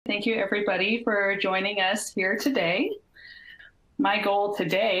Thank you everybody for joining us here today. My goal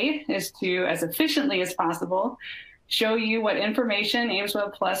today is to, as efficiently as possible, show you what information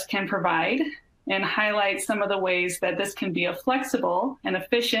aimswebPlus can provide and highlight some of the ways that this can be a flexible and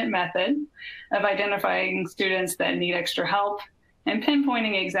efficient method of identifying students that need extra help and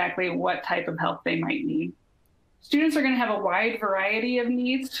pinpointing exactly what type of help they might need. Students are going to have a wide variety of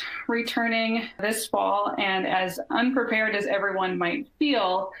needs returning this fall, and as unprepared as everyone might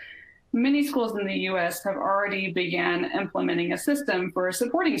feel, many schools in the US have already began implementing a system for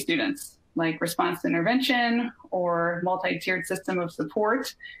supporting students, like response to intervention or multi-tiered system of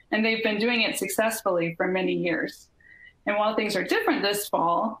support, and they've been doing it successfully for many years. And while things are different this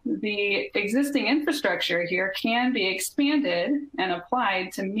fall, the existing infrastructure here can be expanded and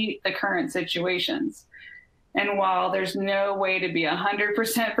applied to meet the current situations. And while there's no way to be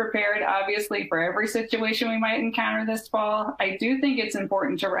 100% prepared, obviously, for every situation we might encounter this fall, I do think it's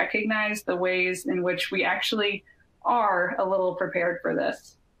important to recognize the ways in which we actually are a little prepared for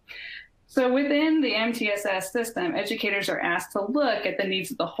this. So within the MTSS system, educators are asked to look at the needs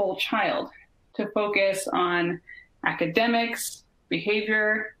of the whole child, to focus on academics,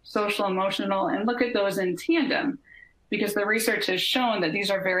 behavior, social, emotional, and look at those in tandem, because the research has shown that these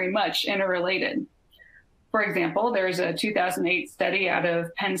are very much interrelated. For example, there's a 2008 study out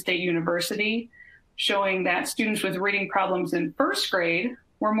of Penn State University showing that students with reading problems in first grade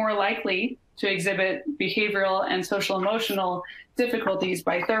were more likely to exhibit behavioral and social emotional difficulties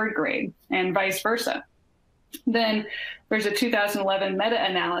by third grade, and vice versa. Then there's a 2011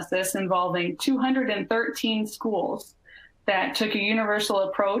 meta-analysis involving 213 schools that took a universal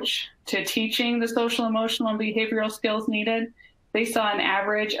approach to teaching the social, emotional, and behavioral skills needed. They saw an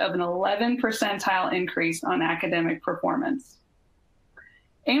average of an 11 percentile increase on academic performance.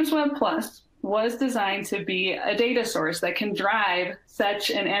 aimswebPlus was designed to be a data source that can drive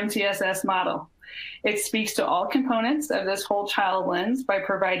such an MTSS model. It speaks to all components of this whole child lens by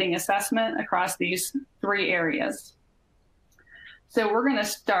providing assessment across these three areas. So we're going to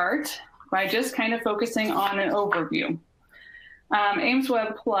start by just kind of focusing on an overview.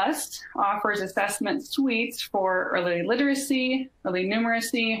 aimswebPlus offers assessment suites for early literacy, early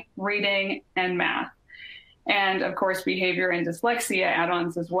numeracy, reading, and math, and of course behavior and dyslexia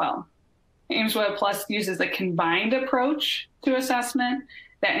add-ons as well. aimswebPlus uses a combined approach to assessment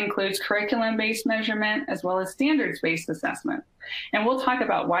that includes curriculum-based measurement as well as standards-based assessment, and we'll talk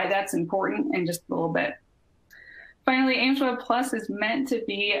about why that's important in just a little bit. Finally, aimswebPlus is meant to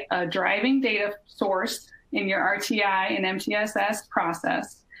be a driving data source in your RTI and MTSS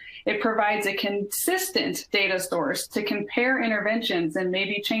process. It provides a consistent data source to compare interventions and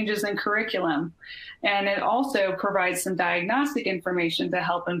maybe changes in curriculum. And it also provides some diagnostic information to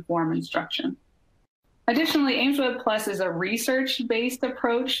help inform instruction. Additionally, aimswebPlus is a research-based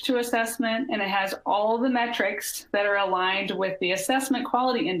approach to assessment, and it has all the metrics that are aligned with the assessment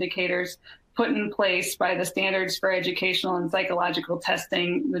quality indicators put in place by the Standards for Educational and Psychological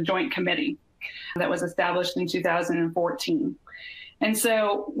Testing, the Joint Committee that was established in 2014. And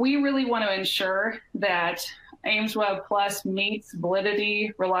so we really want to ensure that aimswebPlus meets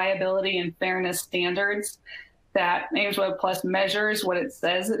validity, reliability, and fairness standards, that aimswebPlus measures what it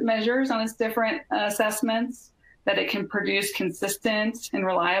says it measures on its different assessments, that it can produce consistent and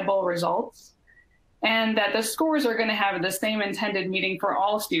reliable results, and that the scores are going to have the same intended meaning for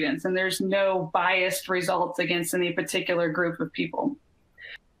all students, and there's no biased results against any particular group of people.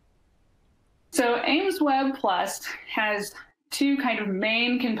 So aimswebPlus has two kind of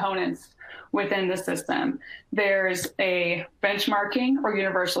main components within the system. There's a benchmarking or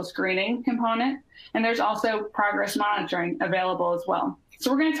universal screening component, and there's also progress monitoring available as well.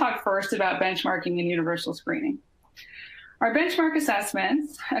 So we're going to talk first about benchmarking and universal screening. Our benchmark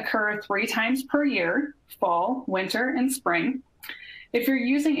assessments occur 3 times per year: fall, winter, and spring. If you're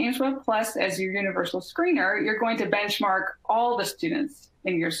using aimswebPlus as your universal screener, you're going to benchmark all the students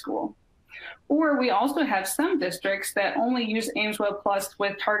in your school. Or we also have some districts that only use aimswebPlus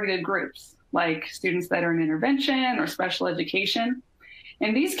with targeted groups, like students that are in intervention or special education.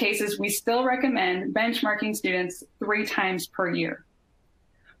 In these cases, we still recommend benchmarking students 3 times per year.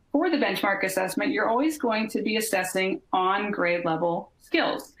 For the benchmark assessment, you're always going to be assessing on grade level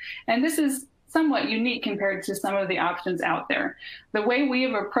skills. And this is somewhat unique compared to some of the options out there. The way we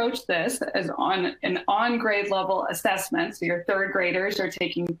have approached this is on an on-grade level assessment. So your third graders are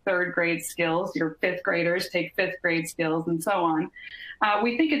taking third grade skills, your fifth graders take fifth grade skills, and so on.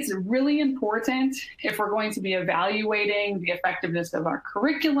 We think it's really important, if we're going to be evaluating the effectiveness of our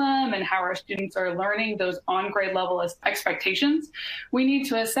curriculum and how our students are learning those on-grade level expectations, we need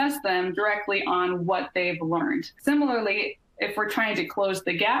to assess them directly on what they've learned. Similarly, if we're trying to close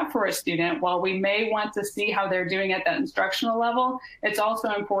the gap for a student, while we may want to see how they're doing at that instructional level, it's also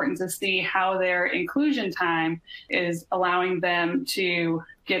important to see how their inclusion time is allowing them to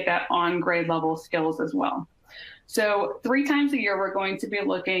get that on grade level skills as well. So 3 times a year, we're going to be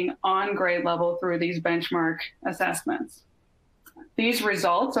looking on grade level through these benchmark assessments. These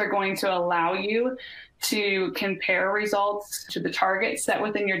results are going to allow you to compare results to the targets set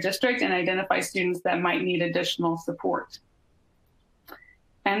within your district and identify students that might need additional support.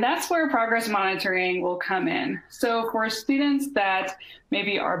 And that's where progress monitoring will come in. So for students that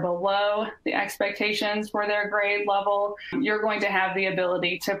maybe are below the expectations for their grade level, you're going to have the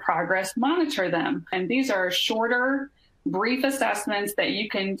ability to progress monitor them. And these are shorter, brief assessments that you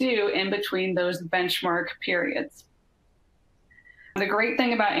can do in between those benchmark periods. The great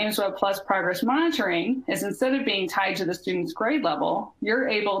thing about aimswebPlus progress monitoring is instead of being tied to the student's grade level, you're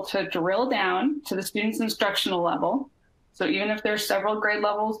able to drill down to the student's instructional level. So even if there's several grade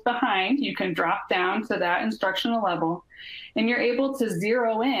levels behind, you can drop down to that instructional level, and you're able to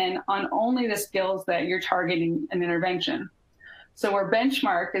zero in on only the skills that you're targeting an intervention. So where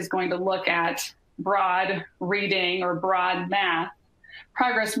benchmark is going to look at broad reading or broad math,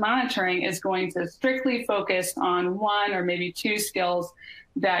 progress monitoring is going to strictly focus on 1 or maybe 2 skills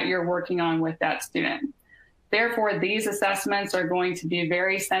that you're working on with that student. Therefore, these assessments are going to be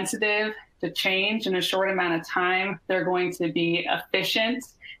very sensitive to change in a short amount of time. They're going to be efficient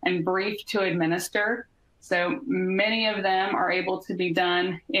and brief to administer. So many of them are able to be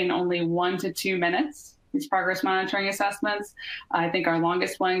done in only 1 to 2 minutes, these progress monitoring assessments. I think our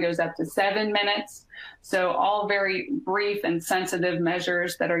longest one goes up to 7 minutes. So all very brief and sensitive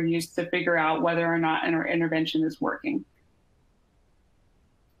measures that are used to figure out whether or not an intervention is working.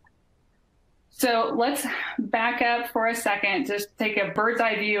 So let's back up for a second, just take a bird's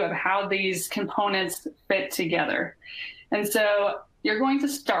eye view of how these components fit together. And so you're going to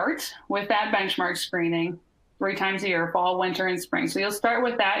start with that benchmark screening 3 times a year, fall, winter, and spring. So you'll start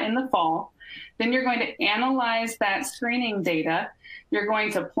with that in the fall. Then you're going to analyze that screening data. You're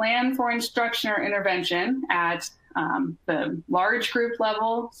going to plan for instruction or intervention at the large group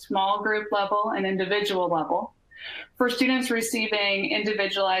level, small group level, and individual level. For students receiving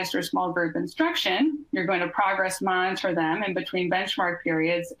individualized or small group instruction, you're going to progress monitor them in between benchmark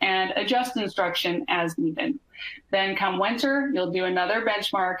periods and adjust instruction as needed. Then come winter, you'll do another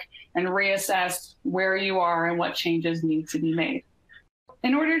benchmark and reassess where you are and what changes need to be made.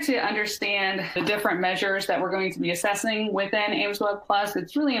 In order to understand the different measures that we're going to be assessing within aimswebPlus,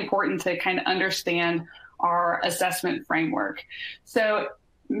 it's really important to kind of understand our assessment framework. So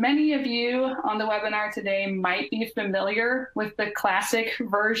many of you on the webinar today might be familiar with the classic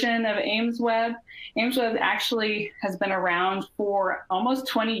version of aimsweb. aimsweb actually has been around for almost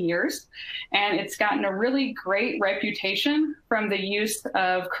 20 years, and it's gotten a really great reputation from the use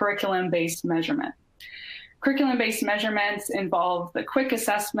of curriculum-based measurement. Curriculum-based measurements involve the quick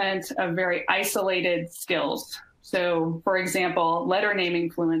assessment of very isolated skills. So, for example, letter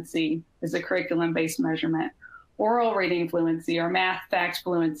naming fluency is a curriculum-based measurement. Oral reading fluency or math facts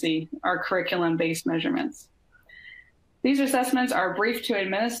fluency are curriculum-based measurements. These assessments are brief to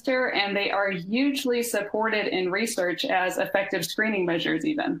administer, and they are hugely supported in research as effective screening measures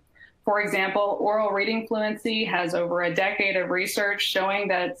even. For example, oral reading fluency has over a decade of research showing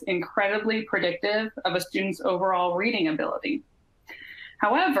that it's incredibly predictive of a student's overall reading ability.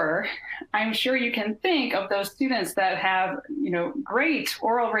 However, I'm sure you can think of those students that have, great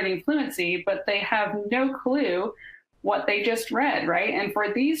oral reading fluency, but they have no clue what they just read, right? And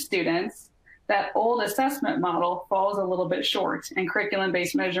for these students, that old assessment model falls a little bit short, and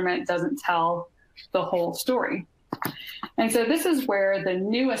curriculum-based measurement doesn't tell the whole story. And so this is where the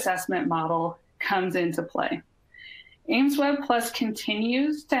new assessment model comes into play. aimswebPlus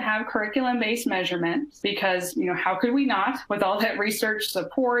continues to have curriculum-based measurements because, how could we not with all that research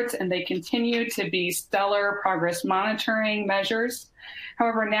support, and they continue to be stellar progress monitoring measures.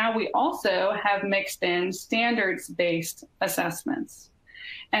 However, now we also have mixed in standards-based assessments.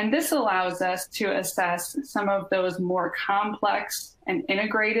 And this allows us to assess some of those more complex and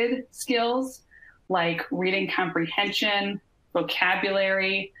integrated skills like reading comprehension,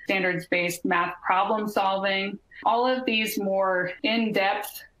 vocabulary, standards-based math problem solving, all of these more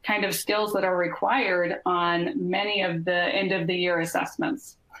in-depth kind of skills that are required on many of the end-of-the-year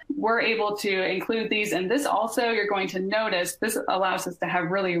assessments. We're able to include these, and this also, you're going to notice, this allows us to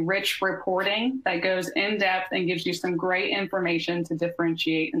have really rich reporting that goes in-depth and gives you some great information to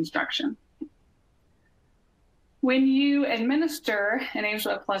differentiate instruction. When you administer an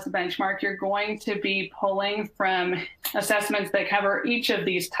aimswebPlus benchmark, you're going to be pulling from assessments that cover each of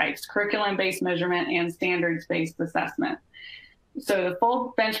these types, curriculum-based measurement and standards-based assessment. So the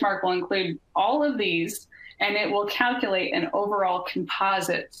full benchmark will include all of these, and it will calculate an overall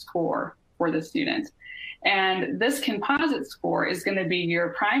composite score for the student. And this composite score is going to be your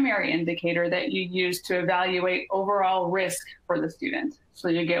primary indicator that you use to evaluate overall risk for the student. So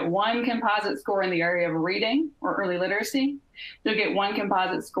you get one composite score in the area of reading or early literacy. You'll get one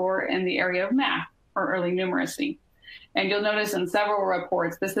composite score in the area of math or early numeracy. And you'll notice in several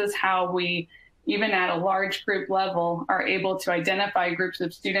reports, this is how we, even at a large group level, are able to identify groups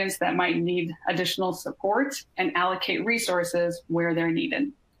of students that might need additional support and allocate resources where they're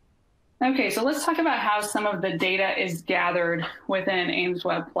needed. Okay, so let's talk about how some of the data is gathered within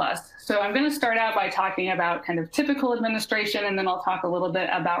aimswebPlus. So I'm going to start out by talking about kind of typical administration, and then I'll talk a little bit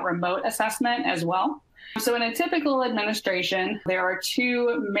about remote assessment as well. So in a typical administration, there are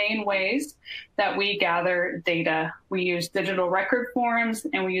two main ways that we gather data. We use digital record forms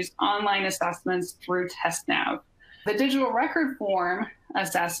and we use online assessments through TestNav. The digital record form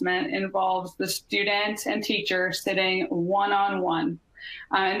assessment involves the student and teacher sitting one-on-one.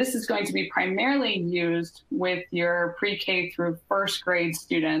 And this is going to be primarily used with your pre-K through first grade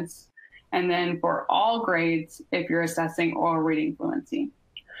students, and then for all grades if you're assessing oral reading fluency.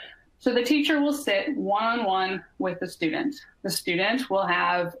 So the teacher will sit one-on-one with the student. The student will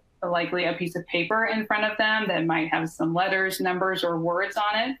have likely a piece of paper in front of them that might have some letters, numbers, or words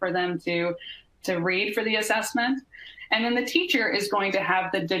on it for them to read for the assessment. And then the teacher is going to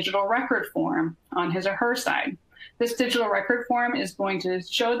have the digital record form on his or her side. This digital record form is going to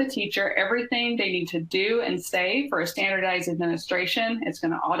show the teacher everything they need to do and say for a standardized administration. It's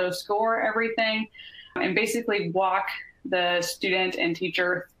going to auto-score everything and basically walk the student and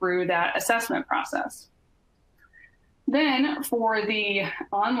teacher through that assessment process. Then for the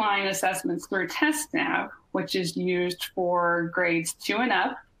online assessments through TestNav, which is used for grades 2 and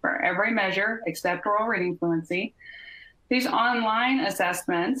up for every measure except oral reading fluency, these online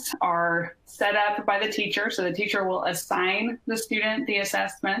assessments are set up by the teacher. So the teacher will assign the student the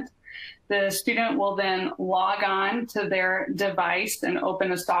assessment. The student will then log on to their device and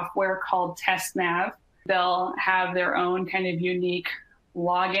open a software called TestNav. They'll have their own kind of unique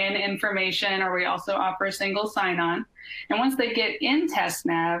login information, or we also offer a single sign-on. And once they get in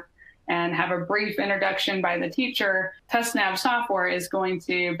TestNav and have a brief introduction by the teacher, TestNav software is going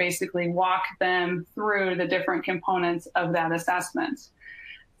to basically walk them through the different components of that assessment.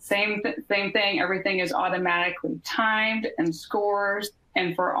 Same thing, everything is automatically timed and scores.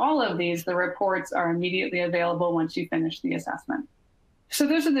 And for all of these, the reports are immediately available once you finish the assessment. So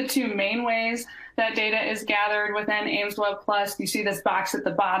those are the two main ways that data is gathered within aimswebPlus. You see this box at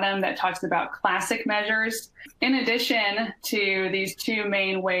the bottom that talks about classic measures. In addition to these two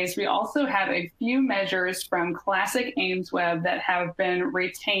main ways, we also have a few measures from classic aimsweb that have been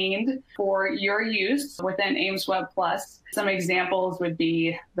retained for your use within aimswebPlus. Some examples would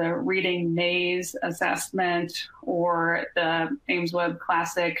be the reading maze assessment or the aimsweb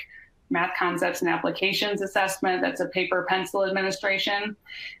classic Math Concepts and Applications assessment. That's a paper pencil administration.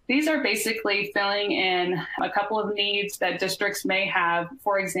 These are basically filling in a couple of needs that districts may have.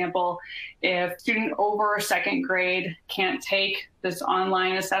 For example, if student over second grade can't take this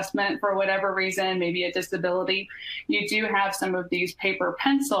online assessment for whatever reason, maybe a disability, you do have some of these paper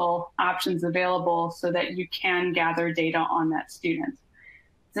pencil options available so that you can gather data on that student.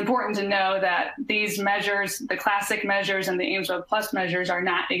 It's important to know that these measures, the classic measures and the aimswebPlus measures, are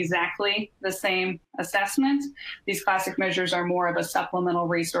not exactly the same assessment. These classic measures are more of a supplemental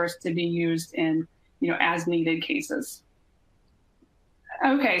resource to be used in, as needed cases.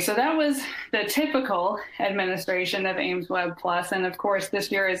 Okay, so that was the typical administration of aimswebPlus, and of course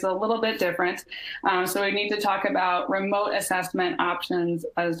this year is a little bit different, so we need to talk about remote assessment options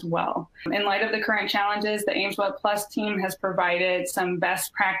as well. In light of the current challenges, the aimswebPlus team has provided some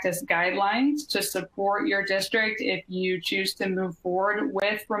best practice guidelines to support your district if you choose to move forward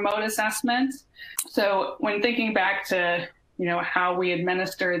with remote assessments. So when thinking back to how we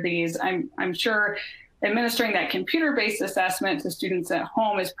administer these, I'm sure administering that computer-based assessment to students at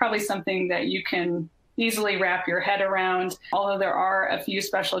home is probably something that you can easily wrap your head around, although there are a few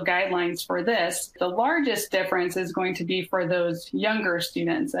special guidelines for this. The largest difference is going to be for those younger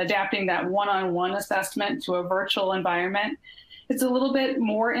students. Adapting that one-on-one assessment to a virtual environment, it's a little bit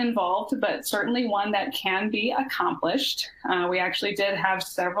more involved, but certainly one that can be accomplished. We actually did have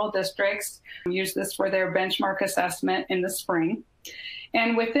several districts use this for their benchmark assessment in the spring.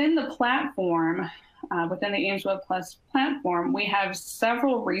 And within the platform, within the aimswebPlus platform, we have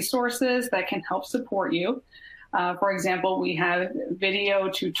several resources that can help support you. For example, we have video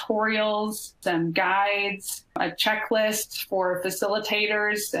tutorials, some guides, a checklist for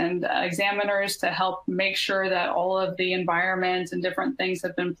facilitators and examiners to help make sure that all of the environments and different things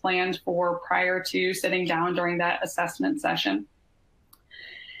have been planned for prior to sitting down during that assessment session.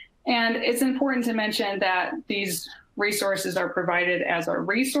 And it's important to mention that these resources are provided as a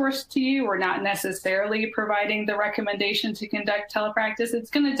resource to you. We're not necessarily providing the recommendation to conduct telepractice.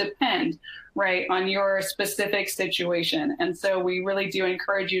 It's going to depend, right, on your specific situation. And so we really do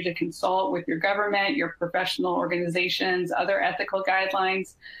encourage you to consult with your government, your professional organizations, other ethical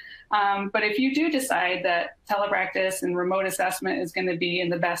guidelines. But if you do decide that telepractice and remote assessment is going to be in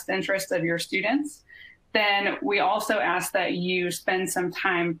the best interest of your students, then we also ask that you spend some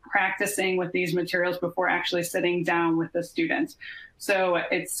time practicing with these materials before actually sitting down with the student. So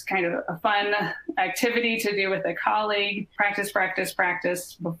it's kind of a fun activity to do with a colleague, practice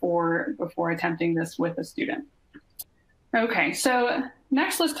before attempting this with a student. Okay, so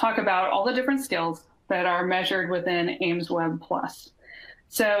next let's talk about all the different skills that are measured within aimswebPlus.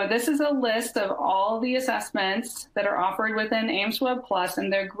 So this is a list of all the assessments that are offered within aimswebPlus,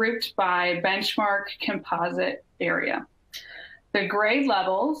 and they're grouped by benchmark composite area. The grade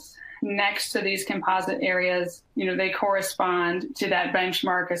levels next to these composite areas, they correspond to that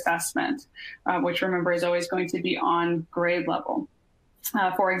benchmark assessment, which remember is always going to be on grade level.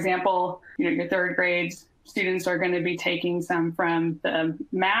 For example, your third grade students are going to be taking some from the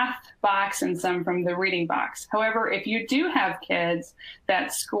math box and some from the reading box. However, if you do have kids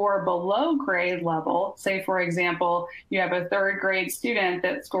that score below grade level, say, for example, you have a third grade student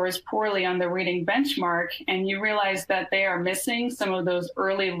that scores poorly on the reading benchmark, and you realize that they are missing some of those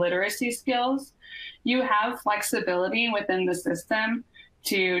early literacy skills, you have flexibility within the system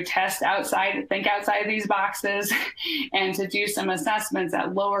to test outside, think outside these boxes, and to do some assessments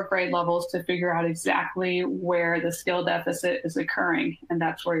at lower grade levels to figure out exactly where the skill deficit is occurring. And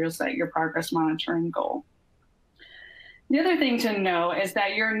that's where you'll set your progress monitoring goal. The other thing to know is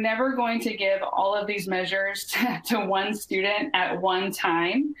that you're never going to give all of these measures to one student at one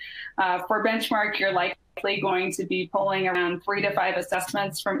time. For benchmark, you're likely going to be pulling around 3 to 5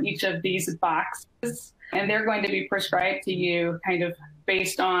 assessments from each of these boxes, and they're going to be prescribed to you kind of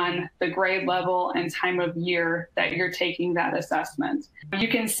based on the grade level and time of year that you're taking that assessment. You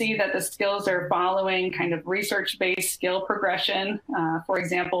can see that the skills are following kind of research-based skill progression. For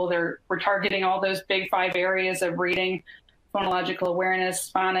example, we're targeting all those big 5 areas of reading: phonological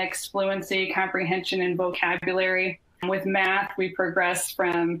awareness, phonics, fluency, comprehension, and vocabulary. With math, we progress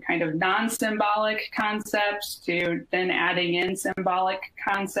from kind of non-symbolic concepts to then adding in symbolic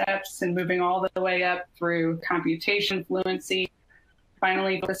concepts and moving all the way up through computation, fluency,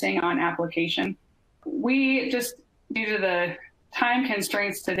 finally focusing on application. We just, due to the time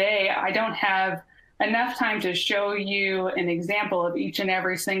constraints today, I don't have enough time to show you an example of each and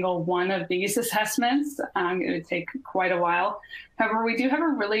every single one of these assessments. It would take quite a while. However, we do have a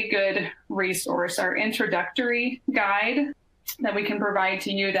really good resource, our introductory guide that we can provide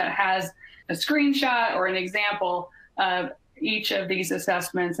to you that has a screenshot or an example of each of these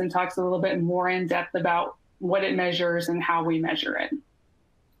assessments and talks a little bit more in depth about what it measures and how we measure it.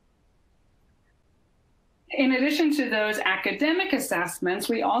 In addition to those academic assessments,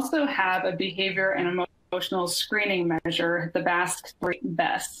 we also have a behavior and emotional screening measure, the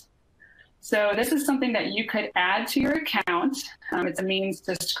BASC-3-BESS. So this is something that you could add to your account. It's a means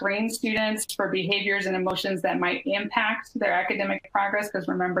to screen students for behaviors and emotions that might impact their academic progress, because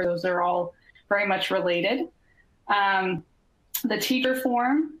remember, those are all very much related. The teacher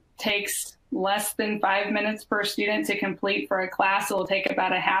form takes less than 5 minutes per student to complete for a class. It will take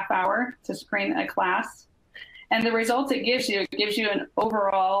about a half hour to screen a class. And the results it gives you an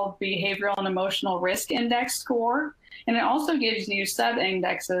overall behavioral and emotional risk index score. And it also gives you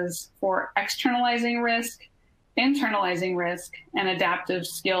sub-indexes for externalizing risk, internalizing risk, and adaptive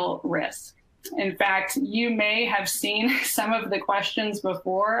skill risk. In fact, you may have seen some of the questions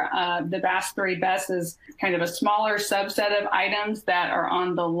before. The BASC-3-BESS is kind of a smaller subset of items that are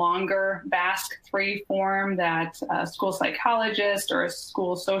on the longer BASC-3 form that a school psychologist or a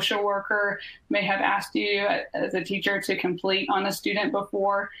school social worker may have asked you as a teacher to complete on a student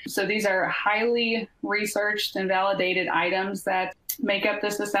before. So these are highly researched and validated items that make up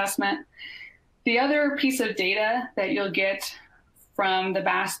this assessment. The other piece of data that you'll get from the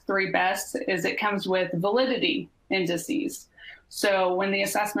BASC-3-BESS is it comes with validity indices. So when the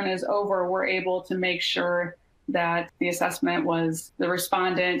assessment is over, we're able to make sure that the assessment the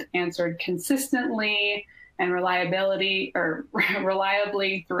respondent answered consistently and reliably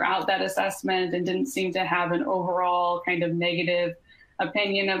throughout that assessment and didn't seem to have an overall kind of negative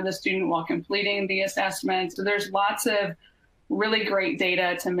opinion of the student while completing the assessment. So there's lots of really great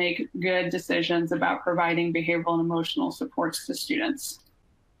data to make good decisions about providing behavioral and emotional supports to students.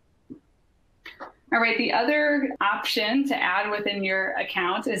 All right, the other option to add within your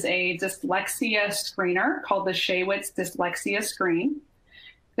account is a dyslexia screener called the Shaywitz Dyslexia Screen.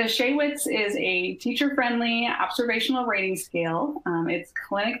 The Shaywitz is a teacher-friendly observational rating scale. It's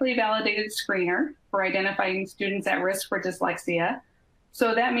clinically validated screener for identifying students at risk for dyslexia.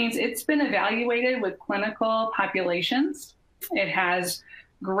 So that means it's been evaluated with clinical populations. It has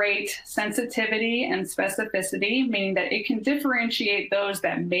great sensitivity and specificity, meaning that it can differentiate those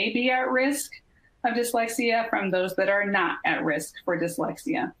that may be at risk of dyslexia from those that are not at risk for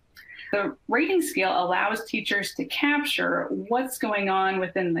dyslexia. The rating scale allows teachers to capture what's going on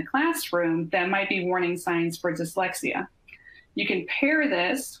within the classroom that might be warning signs for dyslexia. You can pair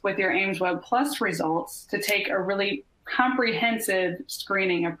this with your aimswebPlus results to take a really comprehensive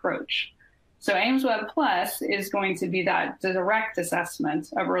screening approach. So aimswebPlus is going to be that direct assessment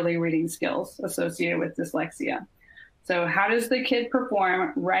of early reading skills associated with dyslexia. So how does the kid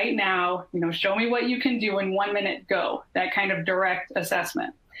perform right now? Show me what you can do in 1 minute, go. That kind of direct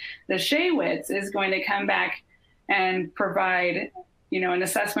assessment. The Shaywitz is going to come back and provide, an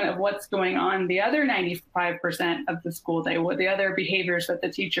assessment of what's going on the other 95% of the school day, what the other behaviors that the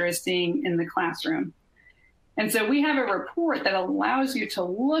teacher is seeing in the classroom. And so we have a report that allows you to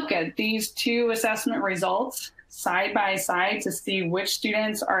look at these two assessment results side by side to see which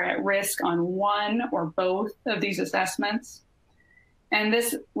students are at risk on one or both of these assessments. And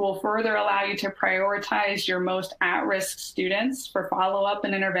this will further allow you to prioritize your most at-risk students for follow-up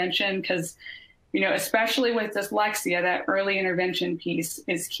and intervention because, especially with dyslexia, that early intervention piece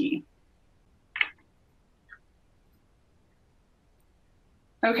is key.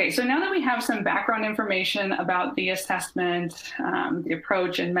 Okay, so now that we have some background information about the assessment, the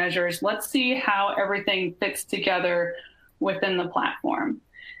approach and measures, let's see how everything fits together within the platform.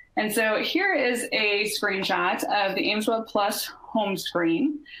 And so here is a screenshot of the aimswebPlus home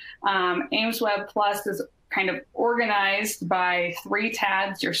screen. aimswebPlus is kind of organized by 3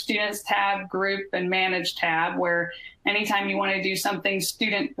 tabs, your Students tab, Group, and Manage tab, where anytime you want to do something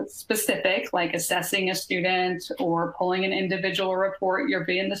student-specific, like assessing a student or pulling an individual report, you'll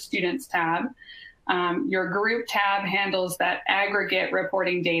be in the Students tab. Your Group tab handles that aggregate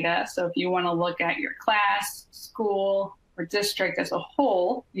reporting data. So if you want to look at your class, school, or district as a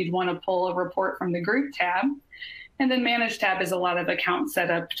whole, you'd want to pull a report from the Group tab. And then Manage tab is a lot of account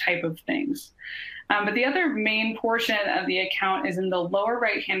setup type of things. But the other main portion of the account is in the lower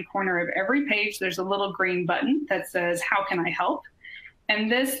right-hand corner of every page. There's a little green button that says, how can I help? And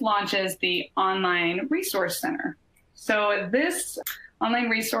this launches the Online Resource Center. So this Online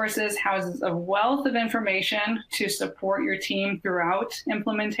Resources houses a wealth of information to support your team throughout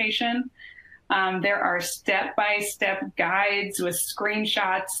implementation. There are step-by-step guides with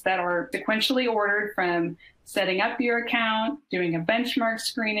screenshots that are sequentially ordered from setting up your account, doing a benchmark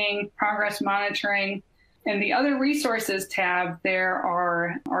screening, progress monitoring. In the Other Resources tab, there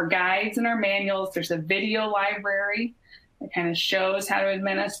are our guides and our manuals. There's a video library that kind of shows how to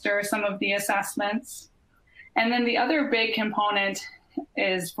administer some of the assessments. And then the other big component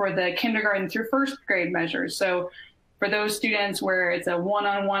is for the kindergarten through 1st grade measures. So for those students where it's a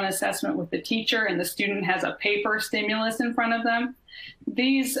one-on-one assessment with the teacher and the student has a paper stimulus in front of them,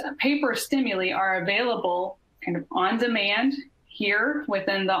 these paper stimuli are available kind of on demand here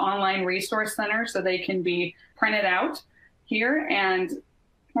within the Online Resource Center, so they can be printed out here.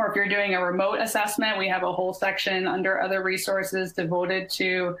 Or if you're doing a remote assessment, we have a whole section under Other Resources devoted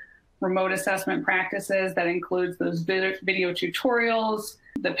to remote assessment practices that includes those video tutorials,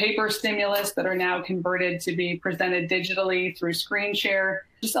 the paper stimulus that are now converted to be presented digitally through screen share.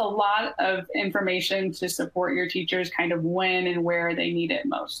 Just a lot of information to support your teachers kind of when and where they need it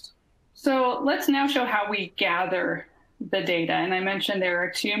most. So let's now show how we gather the data. And I mentioned there are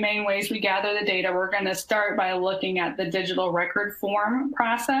 2 main ways we gather the data. We're going to start by looking at the digital record form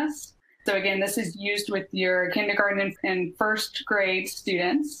process. So again, this is used with your kindergarten and 1st grade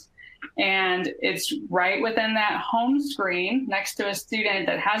students. And it's right within that home screen next to a student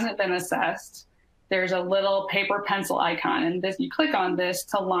that hasn't been assessed. There's a little paper pencil icon, and you click on this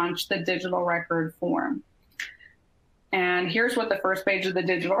to launch the digital record form. And here's what the first page of the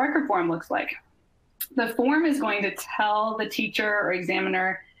digital record form looks like. The form is going to tell the teacher or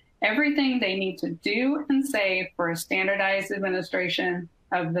examiner everything they need to do and say for a standardized administration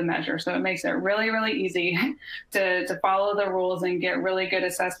of the measure. So it makes it really, really easy to follow the rules and get really good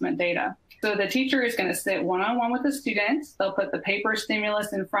assessment data. So the teacher is going to sit one-on-one with the students. They'll put the paper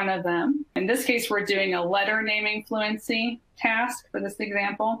stimulus in front of them. In this case, we're doing a letter naming fluency task for this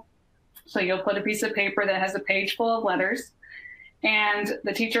example. So you'll put a piece of paper that has a page full of letters, and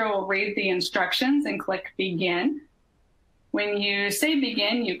the teacher will read the instructions and click begin. When you say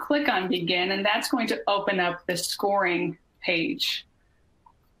begin, you click on begin, and that's going to open up the scoring page.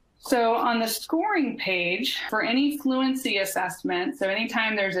 So on the scoring page, for any fluency assessment, so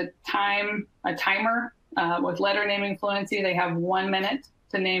anytime there's a timer with letter naming fluency, they have 1 minute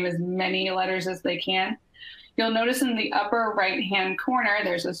to name as many letters as they can. You'll notice in the upper right-hand corner,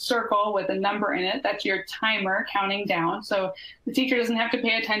 there's a circle with a number in it. That's your timer counting down. So the teacher doesn't have to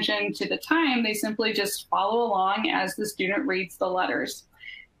pay attention to the time. They simply just follow along as the student reads the letters.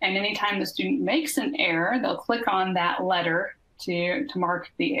 And anytime the student makes an error, they'll click on that letter to mark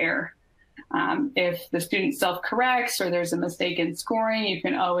the error. If the student self-corrects or there's a mistake in scoring, you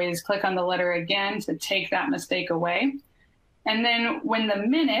can always click on the letter again to take that mistake away. And then when the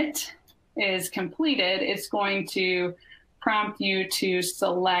minute is completed, it's going to prompt you to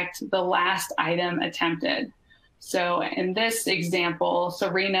select the last item attempted. So in this example,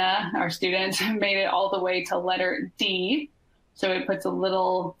 Serena, our student, made it all the way to letter D. So it puts a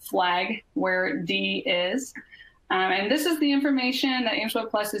little flag where D is. And this is the information that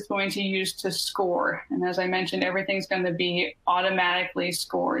aimswebPlus is going to use to score. And as I mentioned, everything's going to be automatically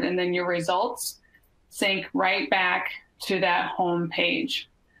scored. And then your results sync right back to that home page.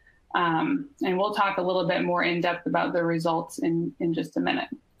 And we'll talk a little bit more in depth about the results in just a minute.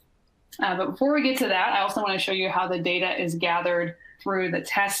 But before we get to that, I also want to show you how the data is gathered through the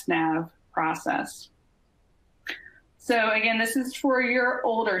TestNav process. So again, this is for your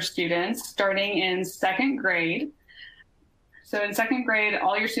older students starting in 2nd grade. So in 2nd grade,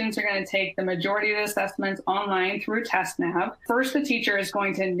 all your students are going to take the majority of the assessments online through TestNav. First, the teacher is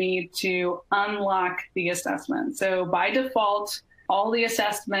going to need to unlock the assessment. So by default, all the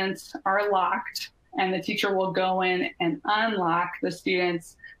assessments are locked, and the teacher will go in and unlock the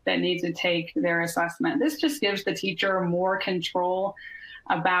students that need to take their assessment. This just gives the teacher more control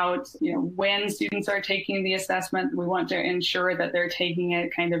about when students are taking the assessment. We want to ensure that they're taking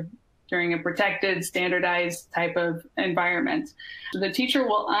it kind of during a protected, standardized type of environment. So the teacher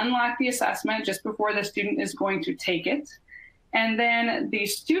will unlock the assessment just before the student is going to take it. And then the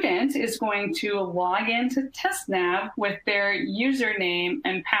student is going to log into TestNav with their username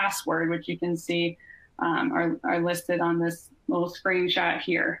and password, which you can see are listed on this little screenshot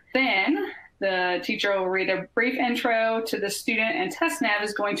here. Then the teacher will read a brief intro to the student, and TestNav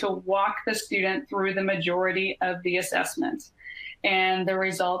is going to walk the student through the majority of the assessment. And the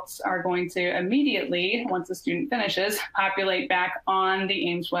results are going to immediately, once the student finishes, populate back on the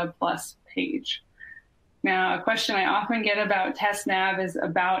aimswebPlus page. Now, a question I often get about TestNav is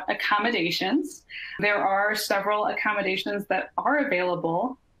about accommodations. There are several accommodations that are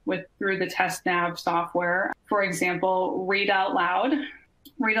available through the TestNav software. For example, Read Out Loud.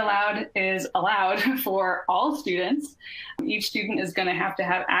 Read Aloud is allowed for all students. Each student is going to have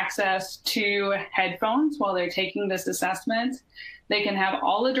access to headphones while they're taking this assessment. They can have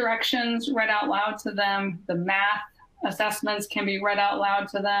all the directions read out loud to them. The math assessments can be read out loud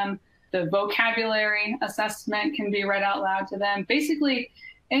to them. The vocabulary assessment can be read out loud to them. Basically,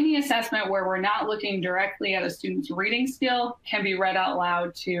 any assessment where we're not looking directly at a student's reading skill can be read out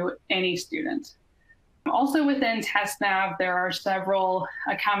loud to any student. Also within TestNav, there are several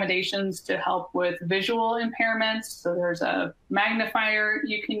accommodations to help with visual impairments. So there's a magnifier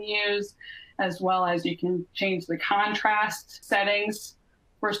you can use, as well as you can change the contrast settings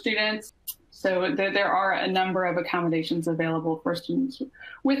for students. So there are a number of accommodations available for students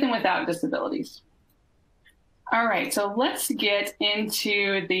with and without disabilities. All right, so let's get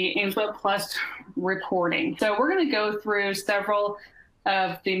into the aimswebPlus reporting. So we're going to go through several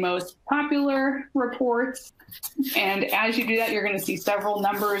of the most popular reports. And as you do that, you're going to see several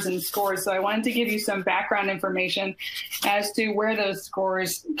numbers and scores. So I wanted to give you some background information as to where those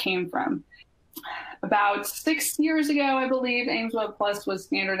scores came from. About 6 years ago, I believe, aimswebPlus was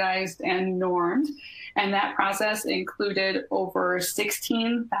standardized and normed. And that process included over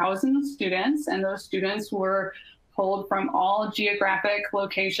 16,000 students. And those students were pulled from all geographic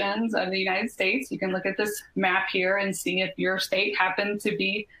locations of the United States. You can look at this map here and see if your state happened to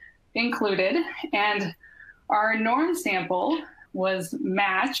be included. And our norm sample was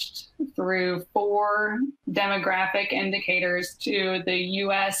matched through 4 demographic indicators to the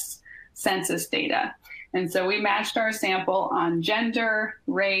US Census data. And so we matched our sample on gender,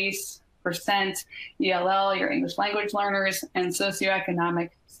 race, percent ELL, your English language learners, and socioeconomic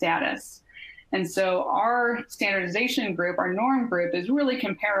status. And so our standardization group, our norm group, is really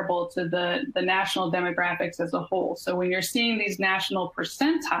comparable to the national demographics as a whole. So when you're seeing these national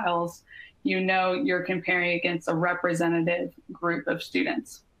percentiles, you know you're comparing against a representative group of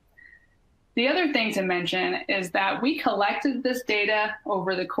students. The other thing to mention is that we collected this data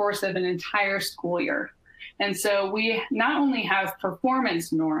over the course of an entire school year. And so we not only have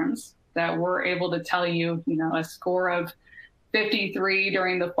performance norms that we're able to tell you, a score of 53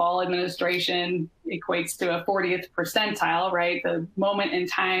 during the fall administration equates to a 40th percentile, right? The moment in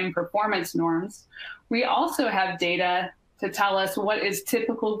time performance norms. We also have data to tell us what is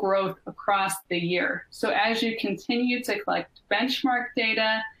typical growth across the year. So as you continue to collect benchmark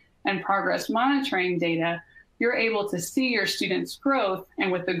data and progress monitoring data, you're able to see your students' growth.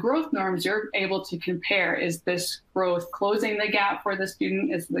 And with the growth norms, you're able to compare, is this growth closing the gap for the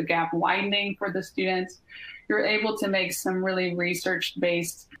student? Is the gap widening for the students? You're able to make some really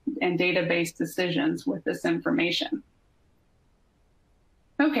research-based and data-based decisions with this information.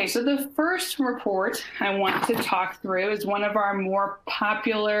 Okay, so the first report I want to talk through is one of our more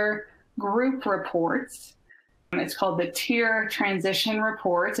popular group reports. It's called the Tier Transition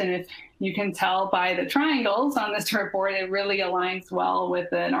Report, and if you can tell by the triangles on this report, it really aligns well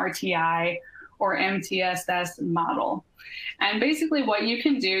with an RTI or MTSS model. And basically what you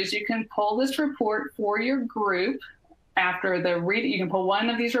can do is you can pull this report for your group after the reading. You can pull one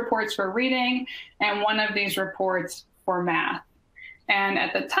of these reports for reading and one of these reports for math. And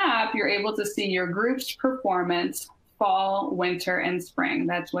at the top, you're able to see your group's performance fall, winter, and spring.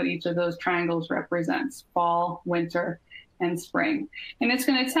 That's what each of those triangles represents: fall, winter, and spring. And it's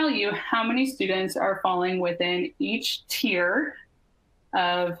going to tell you how many students are falling within each tier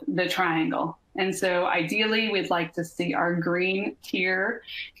of the triangle. And so ideally, we'd like to see our green tier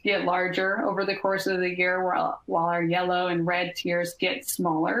get larger over the course of the year, while our yellow and red tiers get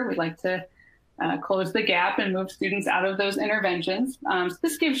smaller. We'd like to close the gap and move students out of those interventions. So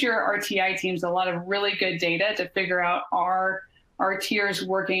this gives your RTI teams a lot of really good data to figure out, are our tiers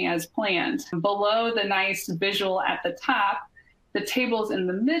working as planned? Below the nice visual at the top, the tables in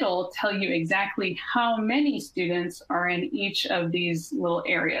the middle tell you exactly how many students are in each of these little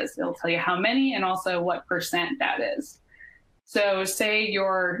areas. It'll tell you how many and also what percent that is. So say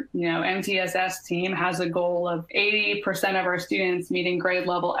your MTSS team has a goal of 80% of our students meeting grade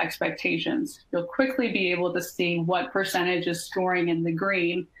level expectations. You'll quickly be able to see what percentage is scoring in the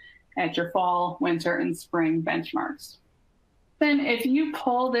green at your fall, winter, and spring benchmarks. Then if you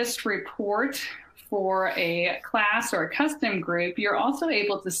pull this report for a class or a custom group, you're also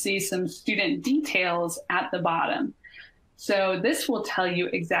able to see some student details at the bottom. So this will tell you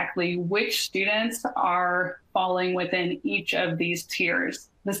exactly which students are falling within each of these tiers.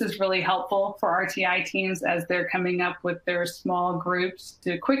 This is really helpful for RTI teams as they're coming up with their small groups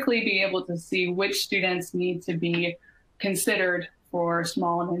to quickly be able to see which students need to be considered for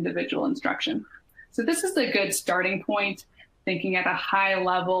small and individual instruction. So this is a good starting point, thinking at a high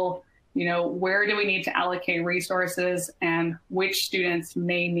level, where do we need to allocate resources and which students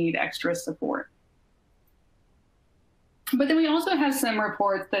may need extra support. But then we also have some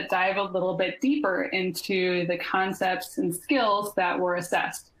reports that dive a little bit deeper into the concepts and skills that were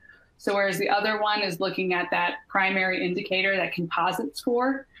assessed. So whereas the other one is looking at that primary indicator, that composite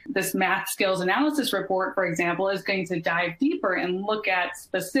score, this math skills analysis report, for example, is going to dive deeper and look at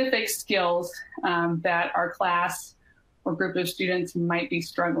specific skills that our class or group of students might be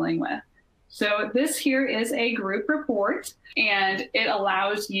struggling with. So this here is a group report, and it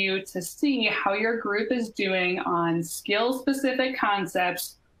allows you to see how your group is doing on skill-specific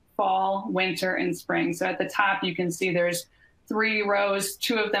concepts, fall, winter, and spring. So at the top, you can see there's 3 rows.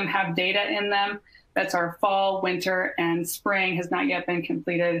 2 of them have data in them. That's our fall, winter, and spring has not yet been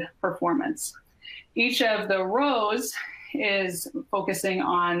completed performance. Each of the rows is focusing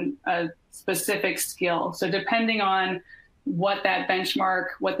on a specific skill. So depending on what that benchmark,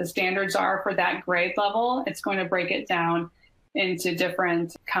 what the standards are for that grade level, it's going to break it down into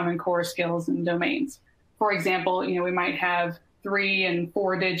different common core skills and domains. For example, we might have 3 and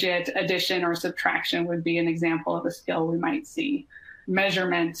 4 digit addition or subtraction would be an example of a skill we might see.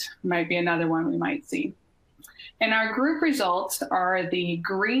 Measurement might be another one we might see. And our group results are the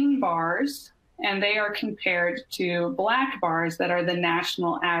green bars, and they are compared to black bars that are the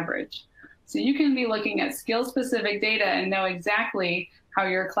national average. So you can be looking at skill-specific data and know exactly how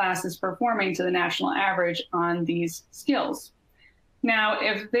your class is performing to the national average on these skills. Now,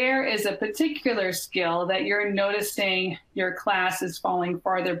 if there is a particular skill that you're noticing your class is falling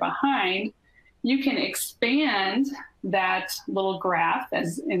farther behind, you can expand that little graph,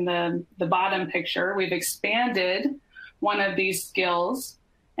 as in the bottom picture, we've expanded one of these skills,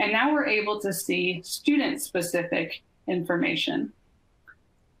 and now we're able to see student-specific information.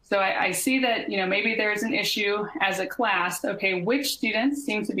 So I see that, maybe there's an issue as a class. Okay, which students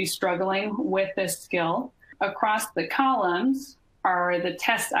seem to be struggling with this skill? Across the columns are the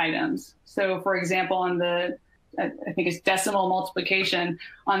test items. So for example, on the, I think it's decimal multiplication,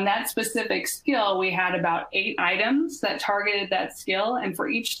 on that specific skill, we had about 8 items that targeted that skill. And for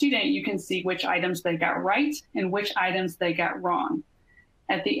each student, you can see which items they got right and which items they got wrong.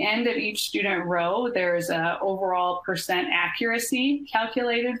 At the end of each student row, there's an overall percent accuracy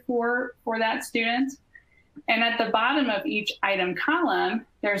calculated for that student. And at the bottom of each item column,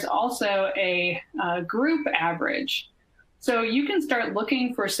 there's also a group average. So you can start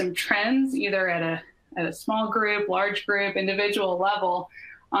looking for some trends, either at a small group, large group, individual level,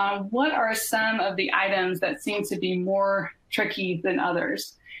 on what are some of the items that seem to be more tricky than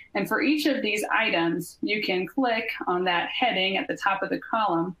others. And for each of these items, you can click on that heading at the top of the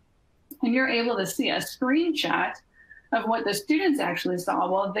column, and you're able to see a screenshot of what the students actually saw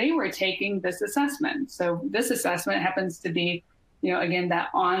while they were taking this assessment. So this assessment happens to be, again, that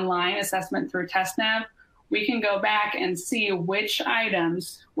online assessment through TestNav. We can go back and see which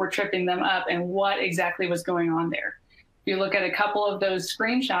items were tripping them up and what exactly was going on there. If you look at a couple of those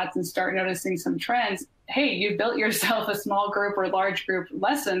screenshots and start noticing some trends, hey, you built yourself a small group or large group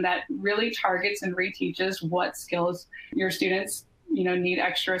lesson that really targets and reteaches what skills your students, need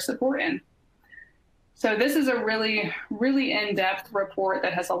extra support in. So this is a really, really in-depth report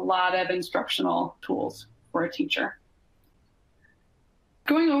that has a lot of instructional tools for a teacher.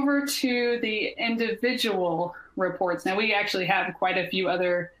 Going over to the individual reports. Now, we actually have quite a few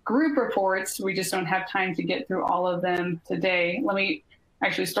other group reports. We just don't have time to get through all of them today. Let me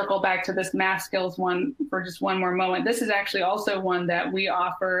actually circle back to this math skills one for just one more moment. This is actually also one that we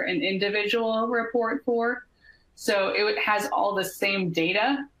offer an individual report for. So it has all the same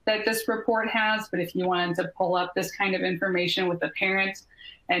data that this report has, but if you wanted to pull up this kind of information with a parent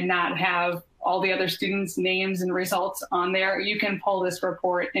and not have all the other students' names and results on there, you can pull this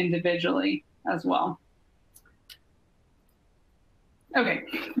report individually as well. Okay,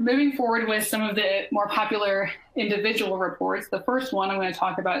 moving forward with some of the more popular individual reports. The first one I'm going to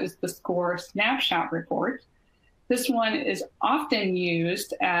talk about is the score snapshot report. This one is often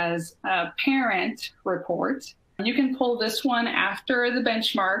used as a parent report. You can pull this one after the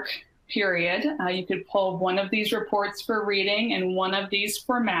benchmark period. You could pull one of these reports for reading and one of these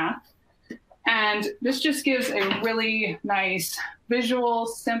for math. And this just gives a really nice visual,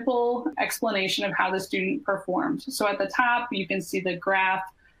 simple explanation of how the student performed. So at the top, you can see the graph.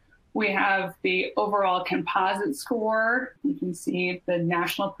 We have the overall composite score. You can see the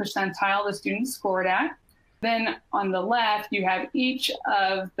national percentile the student scored at. Then on the left, you have each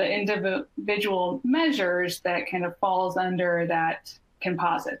of the individual measures that kind of falls under that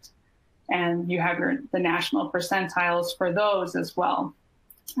composite. And you have the national percentiles for those as well.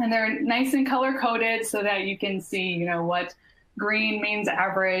 And they're nice and color-coded so that you can see, what green means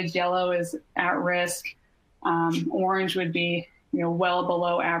average, yellow is at risk, orange would be, well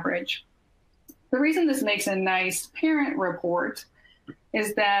below average. The reason this makes a nice parent report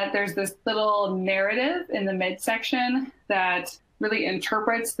is that there's this little narrative in the midsection that really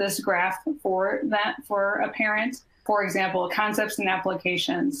interprets this graph for a parent. For example, concepts and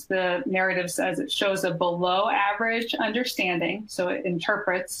applications. The narrative says it shows a below average understanding, so it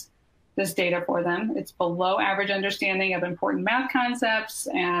interprets this data for them. It's below average understanding of important math concepts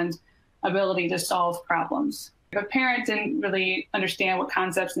and ability to solve problems. If a parent didn't really understand what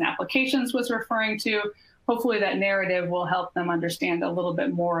concepts and applications was referring to, hopefully that narrative will help them understand a little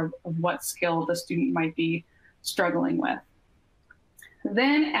bit more of what skill the student might be struggling with.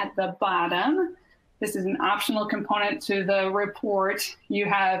 Then at the bottom, this is an optional component to the report. You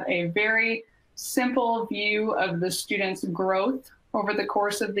have a very simple view of the student's growth over the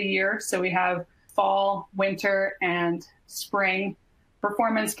course of the year. So we have fall, winter, and spring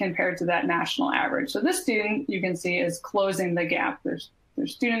performance compared to that national average. So this student, you can see, is closing the gap. Their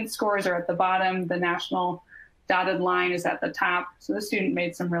student scores are at the bottom. The national dotted line is at the top. So the student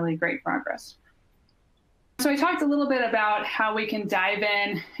made some really great progress. So I talked a little bit about how we can dive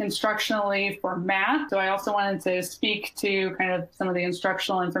in instructionally for math. So I also wanted to speak to kind of some of the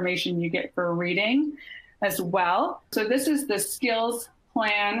instructional information you get for reading as well. So this is the skills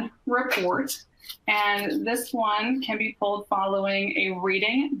plan report. And this one can be pulled following a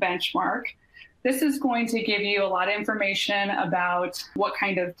reading benchmark. This is going to give you a lot of information about what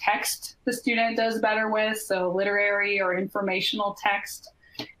kind of text the student does better with, so literary or informational text.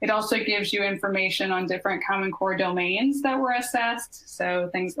 It also gives you information on different Common Core domains that were assessed. So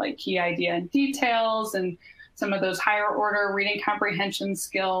things like key idea and details, and some of those higher order reading comprehension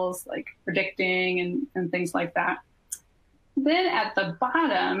skills like predicting and things like that. Then at the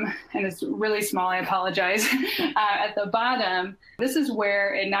bottom, and it's really small, I apologize, at the bottom, this is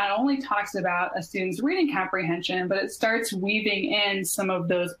where it not only talks about a student's reading comprehension, but it starts weaving in some of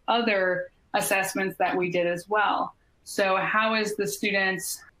those other assessments that we did as well. So how does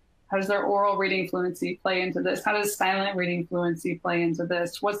their oral reading fluency play into this? How does silent reading fluency play into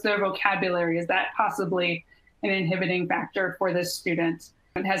this? What's their vocabulary? Is that possibly an inhibiting factor for this student?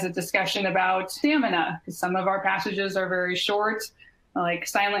 It has a discussion about stamina, because some of our passages are very short. Like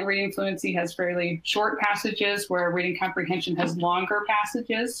silent reading fluency has fairly short passages, where reading comprehension has longer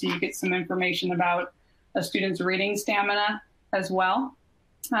passages. So you get some information about a student's reading stamina as well.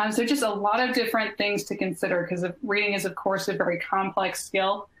 So just a lot of different things to consider, because reading is, of course, a very complex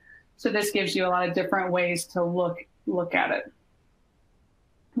skill. So this gives you a lot of different ways to look at it.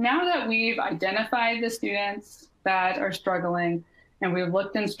 Now that we've identified the students that are struggling, and we've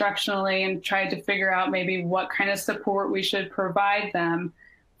looked instructionally and tried to figure out maybe what kind of support we should provide them,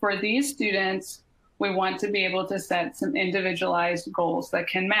 for these students, we want to be able to set some individualized goals that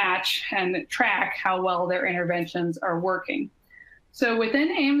can match and track how well their interventions are working. So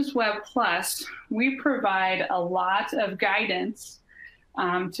within aimswebPlus, we provide a lot of guidance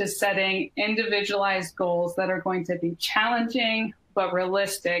to setting individualized goals that are going to be challenging but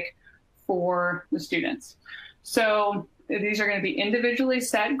realistic for the students. So these are going to be individually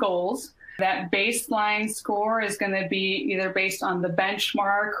set goals. That baseline score is going to be either based on the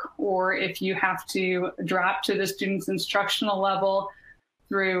benchmark, or if you have to drop to the student's instructional level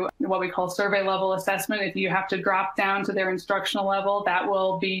through what we call survey level assessment. If you have to drop down to their instructional level, that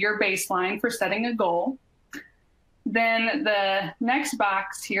will be your baseline for setting a goal. Then the next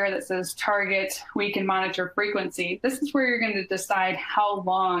box here that says target, week, and monitor frequency. This is where you're going to decide how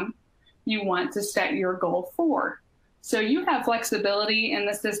long you want to set your goal for. So you have flexibility in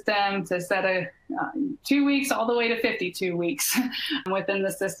the system to set a 2 weeks all the way to 52 weeks within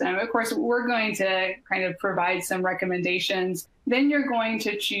the system. Of course, we're going to kind of provide some recommendations. Then you're going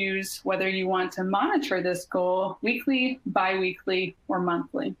to choose whether you want to monitor this goal weekly, bi-weekly, or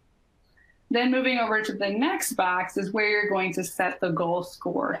monthly. Then moving over to the next box is where you're going to set the goal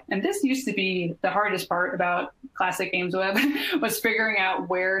score. And this used to be the hardest part about classic aimsweb, was figuring out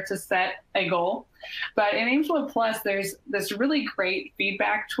where to set a goal. But in aimswebPlus, there's this really great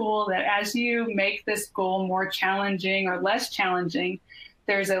feedback tool that as you make this goal more challenging or less challenging,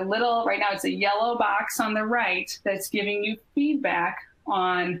 there's a little, right now it's a yellow box on the right that's giving you feedback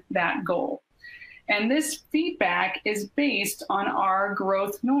on that goal. And this feedback is based on our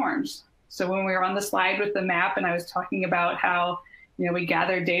growth norms. So when we were on the slide with the map, and I was talking about how we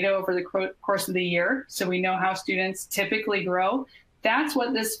gather data over the course of the year, so we know how students typically grow, that's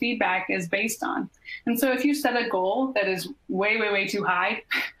what this feedback is based on. And so if you set a goal that is way, way, way too high,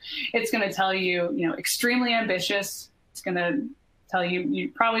 it's going to tell you, extremely ambitious. It's going to tell you,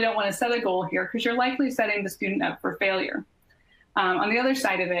 you probably don't want to set a goal here because you're likely setting the student up for failure. On the other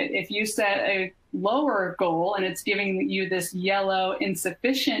side of it, if you set a lower goal and it's giving you this yellow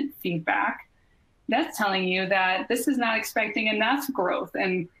insufficient feedback, that's telling you that this is not expecting enough growth.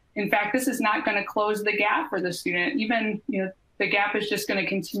 And in fact, this is not going to close the gap for the student. Even, the gap is just going to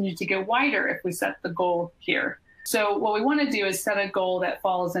continue to get wider if we set the goal here. So what we want to do is set a goal that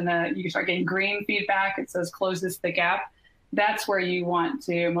falls in you start getting green feedback. It says closes the gap. That's where you want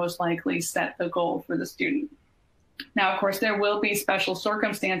to most likely set the goal for the student. Now, of course, there will be special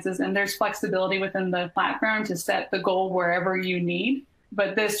circumstances, and there's flexibility within the platform to set the goal wherever you need.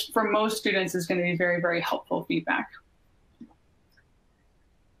 But this, for most students, is going to be very, very helpful feedback.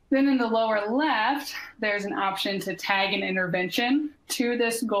 Then in the lower left, there's an option to tag an intervention to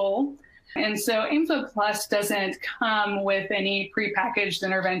this goal. And so aimswebPlus doesn't come with any prepackaged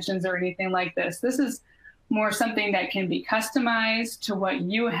interventions or anything like this. This is more something that can be customized to what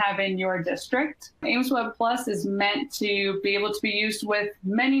you have in your district. aimswebPlus is meant to be able to be used with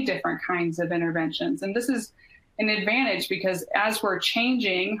many different kinds of interventions. And this is an advantage because as we're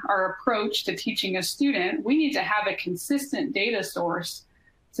changing our approach to teaching a student, we need to have a consistent data source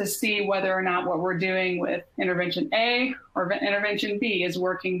to see whether or not what we're doing with intervention A or intervention B is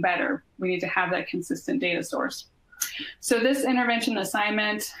working better. We need to have that consistent data source. So this intervention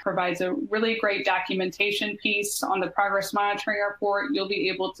assignment provides a really great documentation piece on the progress monitoring report. You'll be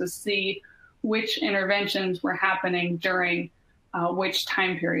able to see which interventions were happening during which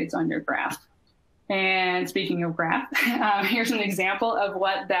time periods on your graph. And speaking of graph, here's an example of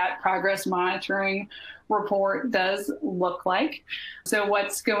what that progress monitoring report does look like. So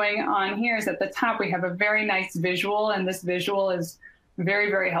what's going on here is at the top, we have a very nice visual, and this visual is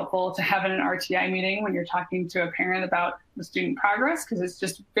very, very helpful to have in an RTI meeting when you're talking to a parent about the student progress, because it's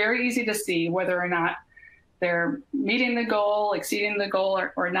just very easy to see whether or not they're meeting the goal, exceeding the goal,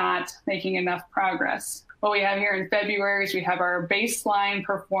 or not making enough progress. What we have here in February is we have our baseline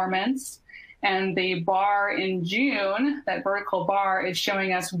performance, and the bar in June, that vertical bar, is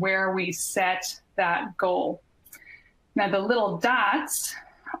showing us where we set that goal. Now, the little dots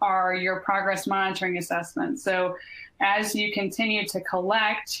are your progress monitoring assessments. So as you continue to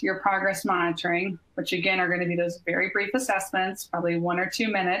collect your progress monitoring, which again are going to be those very brief assessments, probably 1 or 2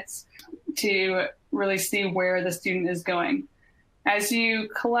 minutes, to really see where the student is going. As you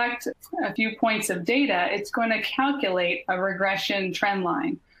collect a few points of data, it's going to calculate a regression trend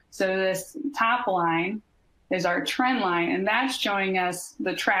line. So this top line is our trend line, and that's showing us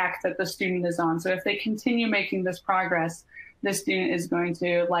the track that the student is on. So if they continue making this progress, the student is going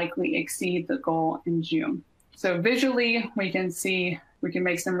to likely exceed the goal in June. So visually, we can see, we can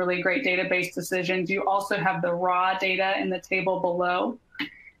make some really great database decisions. You also have the raw data in the table below.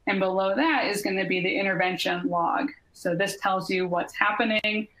 And below that is going to be the intervention log. So this tells you what's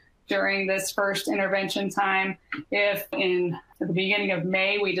happening during this first intervention time. If at the beginning of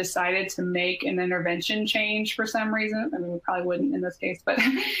May, we decided to make an intervention change for some reason, I mean, we probably wouldn't in this case, but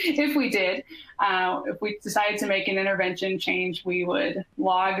if we did, if we decided to make an intervention change, we would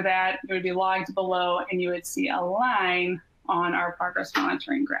log that. It would be logged below, and you would see a line on our progress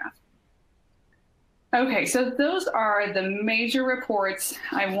monitoring graph. Okay, so those are the major reports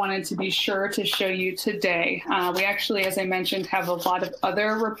I wanted to be sure to show you today. We actually, as I mentioned, have a lot of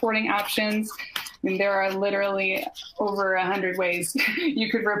other reporting options. I mean, there are literally over 100 ways you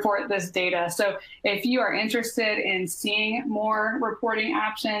could report this data. So if you are interested in seeing more reporting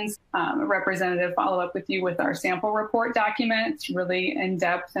options, a representative follow up with you with our sample report document. It's really in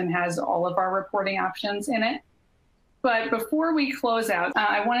depth and has all of our reporting options in it. But before we close out,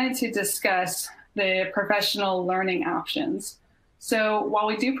 I wanted to discuss the professional learning options. So while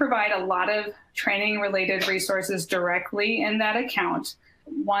we do provide a lot of training related resources directly in that account,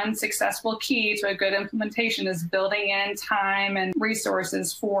 one successful key to a good implementation is building in time and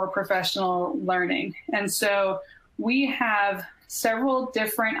resources for professional learning. And so we have several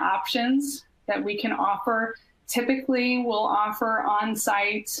different options that we can offer. Typically, we'll offer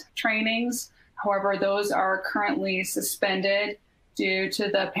on-site trainings. However, those are currently suspended due to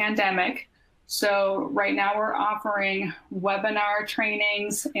the pandemic. So right now we're offering webinar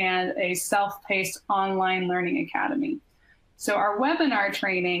trainings and a self-paced online learning academy. So our webinar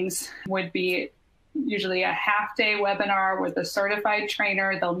trainings would be usually a half-day webinar with a certified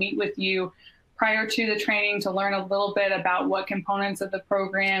trainer. They'll meet with you prior to the training to learn a little bit about what components of the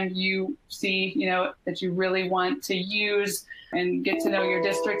program you see, that you really want to use, and get to know your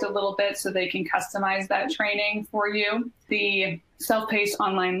district a little bit so they can customize that training for you. The Self-Paced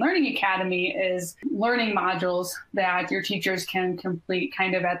Online Learning Academy is learning modules that your teachers can complete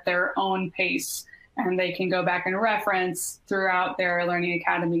kind of at their own pace, and they can go back and reference throughout their Learning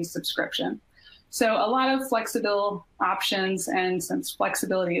Academy subscription. So a lot of flexible options, and since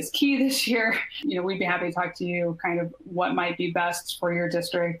flexibility is key this year, we'd be happy to talk to you kind of what might be best for your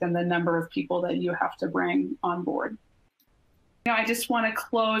district and the number of people that you have to bring on board. I just want to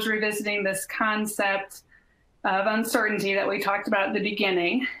close revisiting this concept of uncertainty that we talked about at the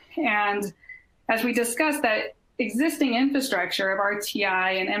beginning. And as we discussed, that existing infrastructure of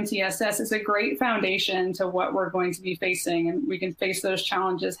RTI and MTSS is a great foundation to what we're going to be facing, and we can face those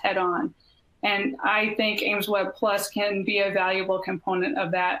challenges head on. And I think aimswebPlus can be a valuable component of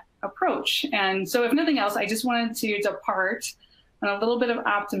that approach. And so if nothing else, I just wanted to depart on a little bit of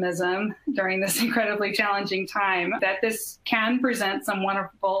optimism during this incredibly challenging time that this can present some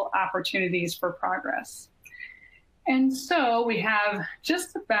wonderful opportunities for progress. And so we have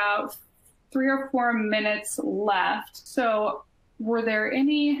just about 3 or 4 minutes left. So were there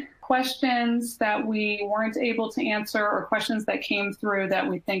any questions that we weren't able to answer, or questions that came through that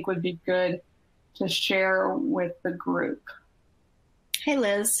we think would be good to share with the group? Hi,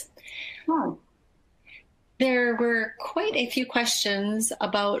 Liz. Oh. There were quite a few questions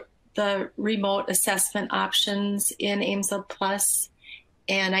about the remote assessment options in aimswebPlus,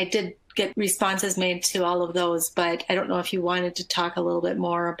 and I did get responses made to all of those, but I don't know if you wanted to talk a little bit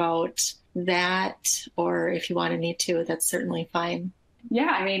more about that, or if you want to need to, that's certainly fine.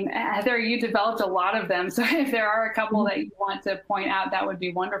 Yeah, I mean, Heather, you developed a lot of them, so if there are a couple that you want to point out, that would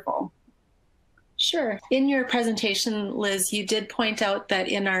be wonderful. Sure. In your presentation, Liz, you did point out that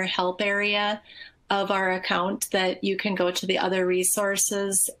in our help area, of our account that you can go to the other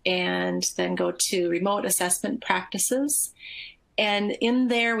resources and then go to remote assessment practices. And in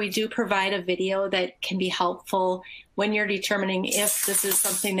there, we do provide a video that can be helpful when you're determining if this is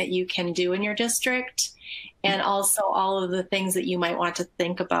something that you can do in your district, and also all of the things that you might want to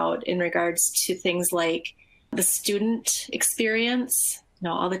think about in regards to things like the student experience,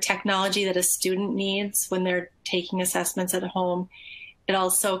 all the technology that a student needs when they're taking assessments at home. It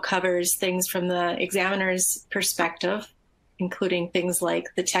also covers things from the examiner's perspective, including things like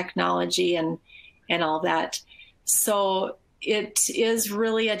the technology and all that. So it is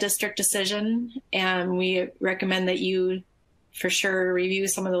really a district decision, and we recommend that you for sure review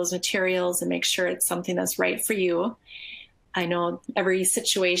some of those materials and make sure it's something that's right for you. I know every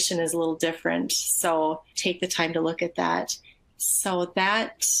situation is a little different, so take the time to look at that. So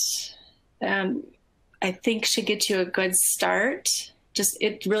that, I think, should get you a good start.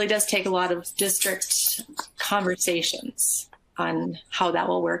 It really does take a lot of district conversations on how that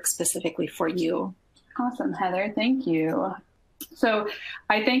will work specifically for you. Awesome, Heather. Thank you. So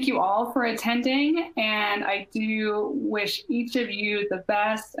I thank you all for attending, and I do wish each of you the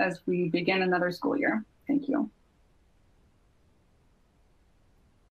best as we begin another school year.